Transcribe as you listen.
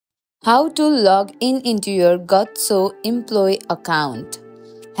How to log in into your GotSo employee account.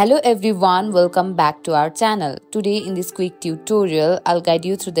 Hello everyone, welcome back to our channel. Today in this quick tutorial, I'll guide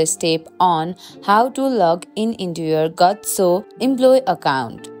you through the step on how to log in into your GotSo employee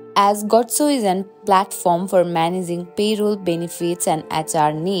account. As GotSo is a platform for managing payroll benefits and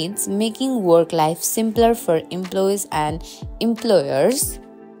HR needs, making work life simpler for employees and employers.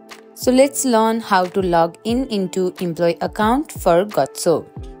 So let's learn how to log in into employee account for GotSo.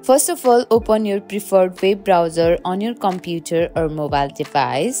 First of all, open your preferred web browser on your computer or mobile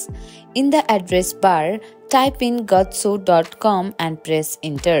device. In the address bar, type in gotso.com and press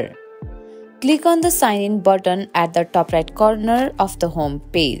enter. Click on the sign in button at the top right corner of the home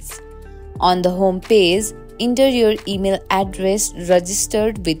page. On the home page, enter your email address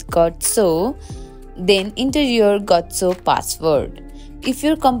registered with GotSo, then enter your GotSo password. If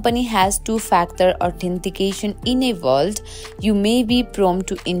your company has two-factor authentication enabled, you may be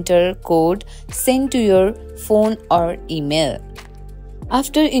prompted to enter code sent to your phone or email.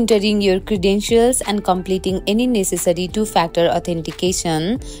 After entering your credentials and completing any necessary two-factor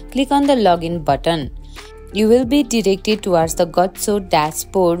authentication, click on the login button. You will be directed towards the GotSo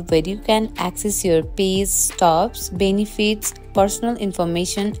dashboard where you can access your pay stubs, benefits, personal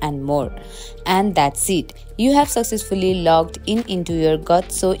information and more. And that's it. You have successfully logged in into your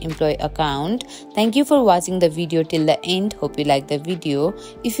GotSo employee account. Thank you for watching the video till the end. Hope you like the video.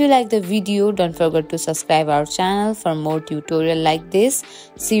 If you like the video, don't forget to subscribe our channel for more tutorial like this.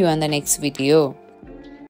 See you on the next video.